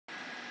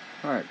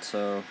Alright,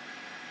 so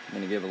I'm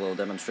going to give a little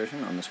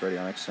demonstration on this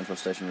Radionics Central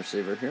Station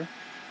receiver here.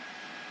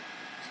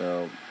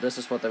 So this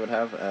is what they would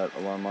have at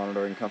alarm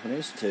monitoring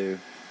companies to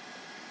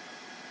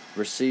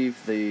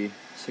receive the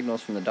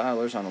signals from the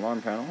dialers on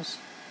alarm panels.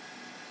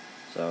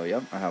 So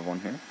yep, I have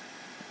one here,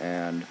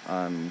 and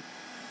I'm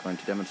going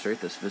to demonstrate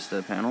this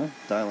Vista panel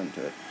dialing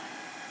to it.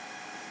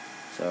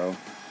 So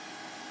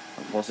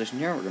on the pull station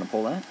here, we're going to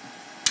pull that.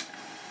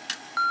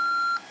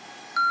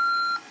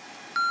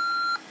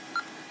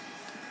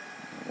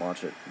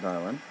 Watch it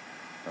dial in.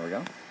 There we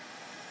go.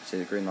 See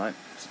the green light?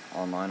 It's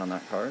online on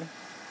that card.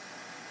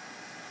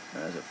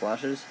 And as it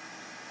flashes,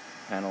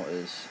 the panel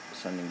is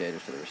sending data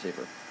to the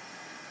receiver.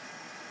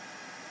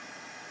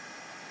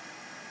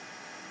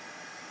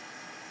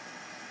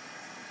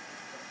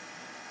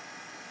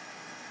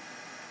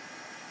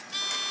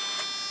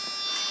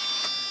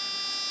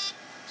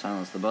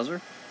 Silence the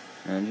buzzer.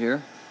 And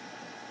here,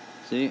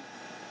 see?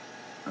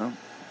 Oh,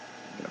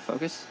 gonna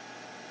focus.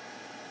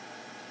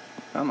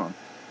 Come on.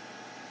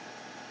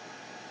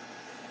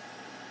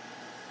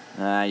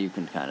 You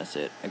can kind of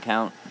see it.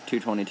 Account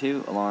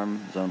 222,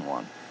 alarm zone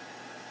 1.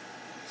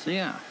 So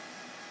yeah,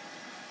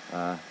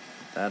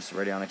 that's the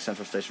Radionics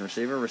Central Station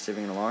receiver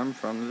receiving an alarm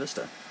from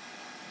Vista.